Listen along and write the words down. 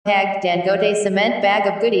tagged Dangote Cement Bag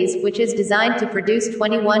of Goodies, which is designed to produce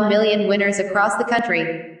 21 million winners across the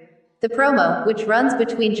country. The promo, which runs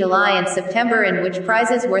between July and September, in which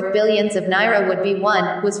prizes worth billions of Naira would be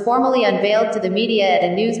won, was formally unveiled to the media at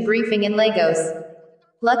a news briefing in Lagos.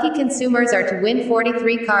 Lucky consumers are to win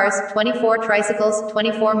 43 cars, 24 tricycles,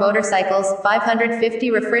 24 motorcycles,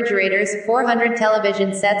 550 refrigerators, 400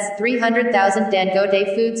 television sets, 300,000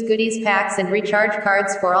 Dangote Foods goodies packs and recharge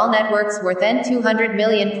cards for all networks worth N200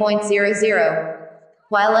 million.00.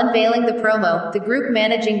 While unveiling the promo, the group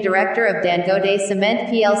managing director of Dangote Cement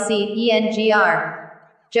Plc, ENGR,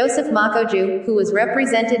 Joseph Makoju, who was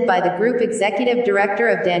represented by the group executive director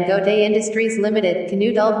of Dangote Industries Limited,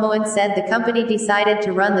 Knut Oldmoen, said the company decided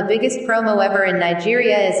to run the biggest promo ever in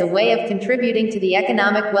Nigeria as a way of contributing to the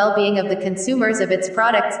economic well-being of the consumers of its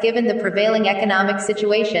products given the prevailing economic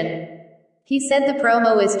situation. He said the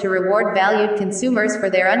promo is to reward valued consumers for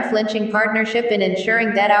their unflinching partnership in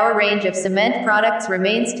ensuring that our range of cement products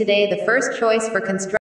remains today the first choice for construction.